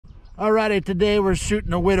Alrighty, today we're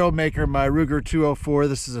shooting a Widowmaker, my Ruger 204.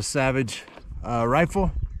 This is a Savage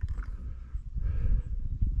rifle.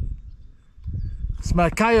 It's my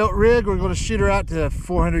coyote rig. We're going to shoot her out to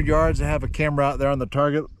 400 yards. I have a camera out there on the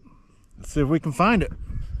target. Let's see if we can find it.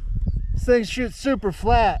 This thing shoots super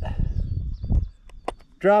flat.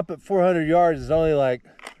 Drop at 400 yards is only like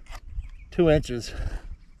 2 inches.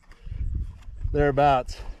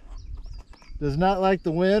 Thereabouts. Does not like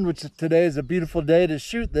the wind, which today is a beautiful day to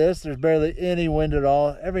shoot this. There's barely any wind at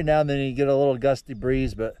all. Every now and then you get a little gusty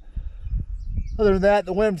breeze, but other than that,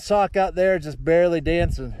 the wind sock out there is just barely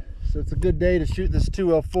dancing. So it's a good day to shoot this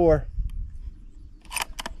 204.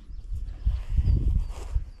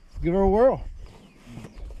 Give her a whirl.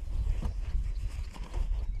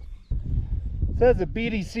 It says a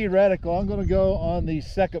BDC reticle. I'm going to go on the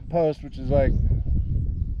second post, which is like,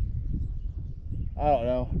 I don't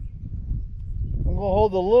know. I'm going to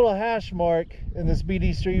hold the little hash mark in this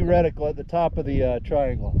BDC reticle at the top of the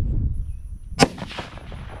triangle.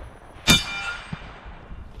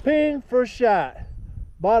 Ping, first shot.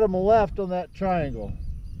 Bottom left on that triangle.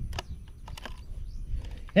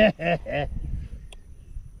 Throw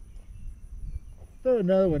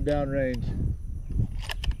another one downrange.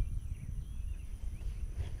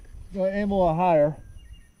 Go aim a little higher.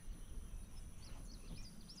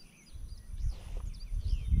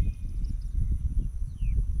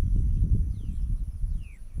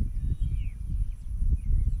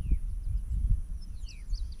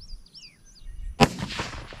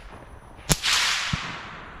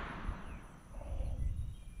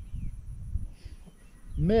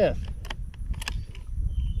 Missed.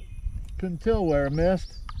 Couldn't tell where I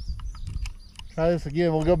missed. Try this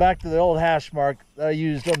again. We'll go back to the old hash mark that I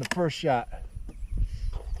used on the first shot.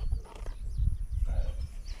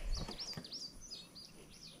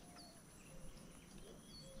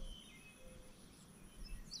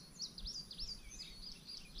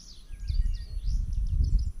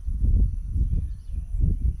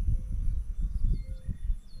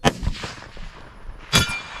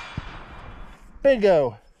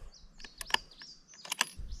 Bingo.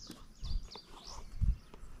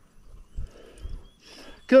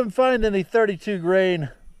 Couldn't find any 32 grain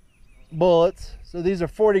bullets, so these are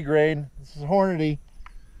 40 grain. This is Hornady.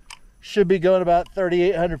 Should be going about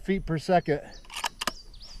 3,800 feet per second.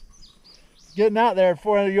 Getting out there at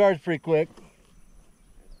 400 yards pretty quick.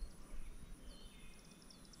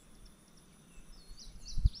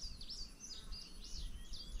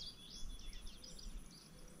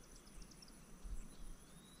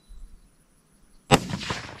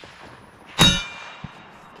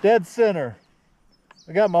 Dead center.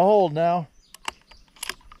 I got my hold now.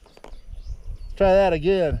 Let's try that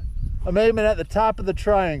again. I'm aiming at the top of the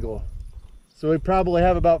triangle. So we probably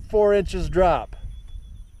have about 4 inches drop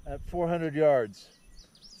at 400 yards.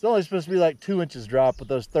 It's only supposed to be like 2 inches drop with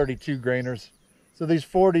those 32 grainers. So these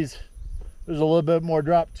 40s, there's a little bit more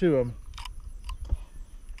drop to them.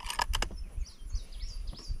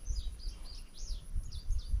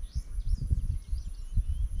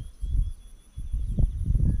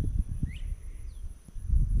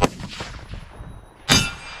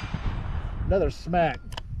 Another smack.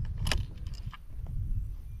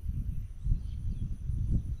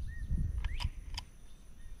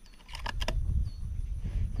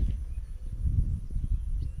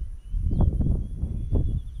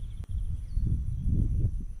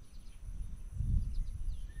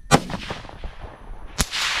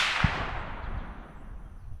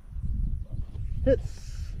 Hits.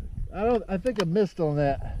 I think I missed on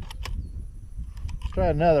that. Let's try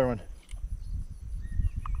another one.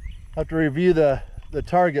 Have to review the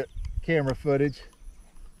target camera footage.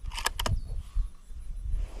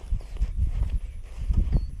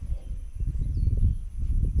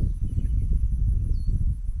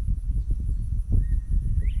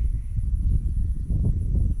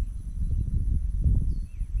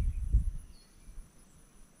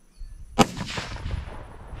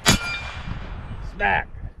 Smack.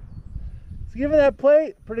 It's giving that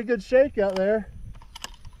plate pretty good shake out there.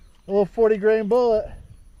 A little 40 grain bullet.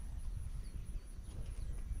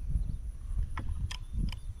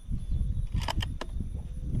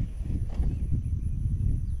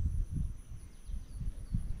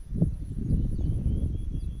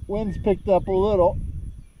 Wind's picked up a little.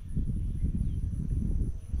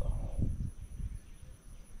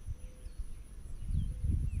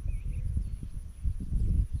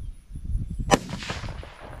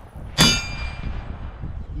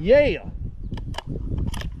 Yeah.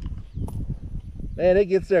 Man, it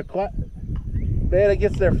gets there quite. Man, it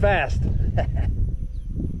gets there fast.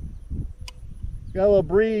 Got a little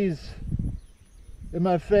breeze in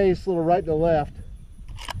my face, a little right to left.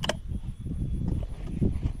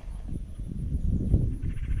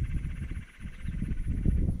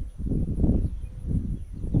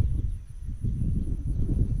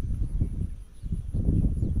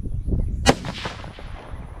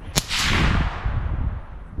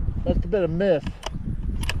 Must have been a miss.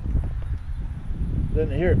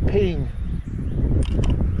 Didn't hear it ping.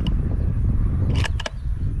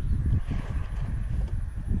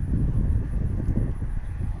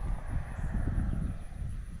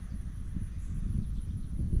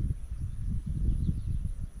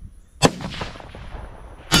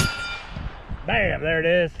 Bam, there it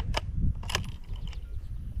is.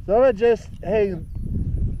 So I'm gonna just aim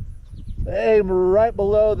right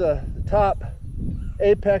below the top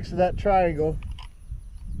apex of that triangle.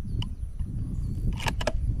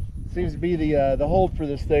 Seems to be the hold for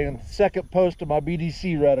this thing, and second post of my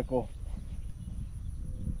BDC reticle.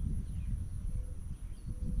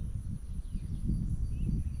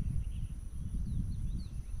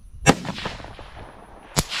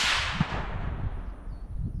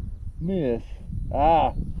 Miss.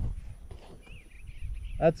 Ah,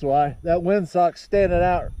 that's why. That windsock's standing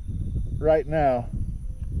out right now.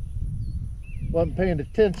 Wasn't paying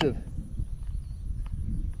attention.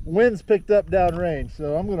 Wind's picked up downrange,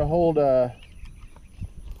 so I'm gonna hold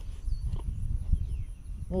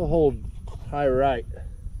high right.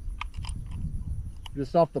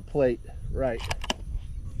 Just off the plate, right.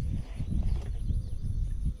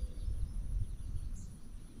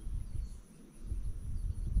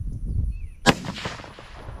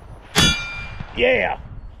 Yeah!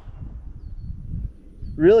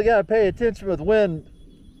 Really gotta pay attention with wind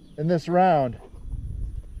in this round.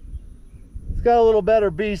 It's got a little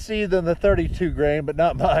better BC than the 32 grain, but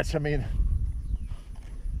not much. I mean,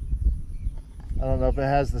 I don't know if it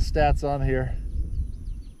has the stats on here.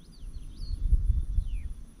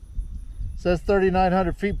 It says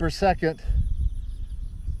 3,900 feet per second.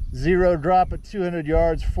 0 drop at 200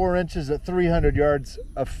 yards, 4 inches at 300 yards,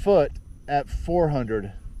 a foot at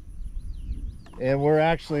 400. And we're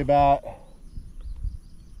actually about,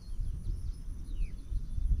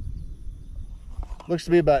 looks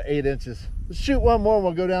to be about 8 inches. Let's shoot one more and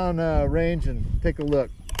we'll go down range and take a look.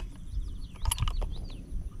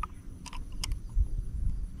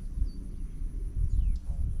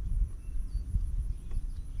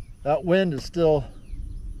 That wind is still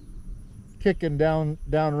kicking down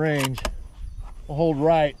range. We'll hold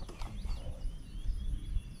right.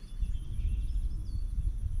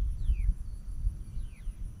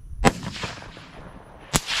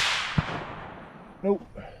 Nope.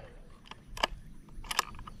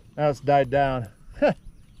 Now it's died down.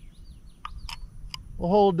 We'll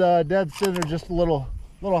hold dead center just a little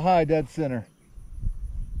high dead center.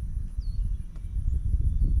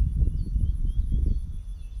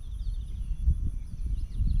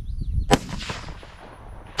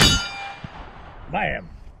 Bam!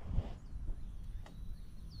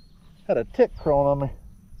 Had a tick crawling on me.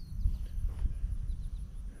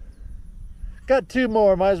 Got 2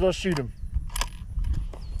 more, might as well shoot them.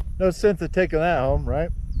 No sense of taking that home, right?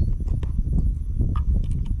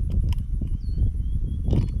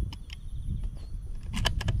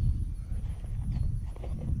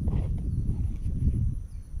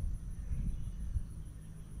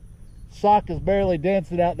 Sock is barely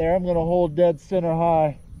dancing out there. I'm going to hold dead center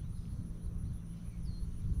high.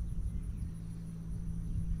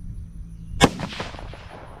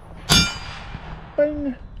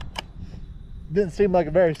 Bing! Didn't seem like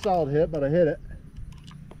a very solid hit, but I hit it.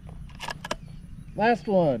 Last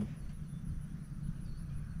one.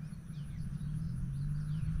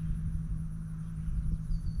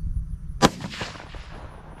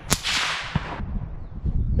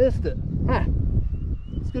 Missed it. Ha!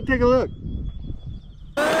 Let's go take a look.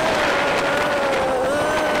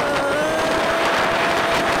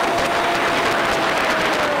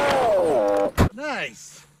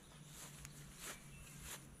 Nice.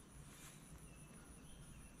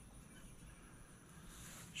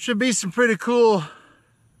 Should be some pretty cool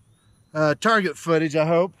target footage, I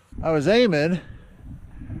hope. I was aiming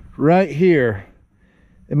right here.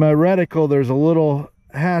 In my reticle, there's a little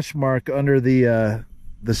hash mark under the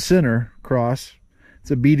center cross. It's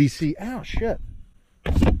a BDC. Ow, shit.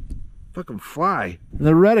 Fucking fly. In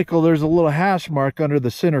the reticle, there's a little hash mark under the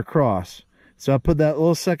center cross. So I put that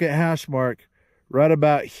little second hash mark right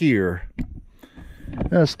about here.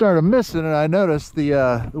 And I started missing, and I noticed the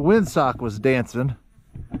windsock was dancing.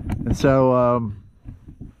 And so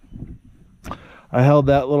I held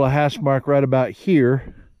that little hash mark right about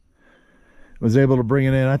here. Was able to bring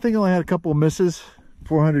it in. I think I only had a couple of misses,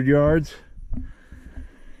 400 yards.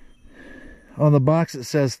 On the box it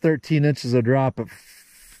says 13 inches of drop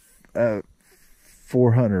at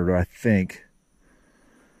 400, I think.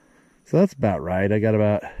 So that's about right. I got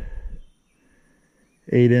about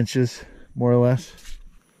 8 inches, more or less.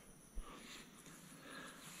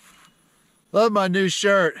 Love my new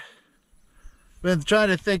shirt. Been trying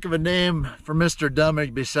to think of a name for Mr. Dummy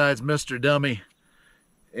besides Mr. Dummy,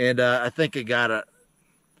 and I think I got it.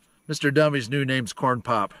 Mr. Dummy's new name's Corn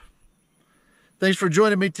Pop. Thanks for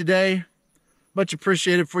joining me today. Much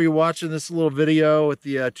appreciated for you watching this little video with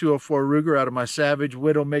the 204 Ruger out of my Savage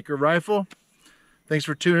Widowmaker rifle. Thanks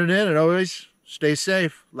for tuning in, and always stay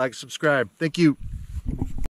safe. Like, subscribe. Thank you.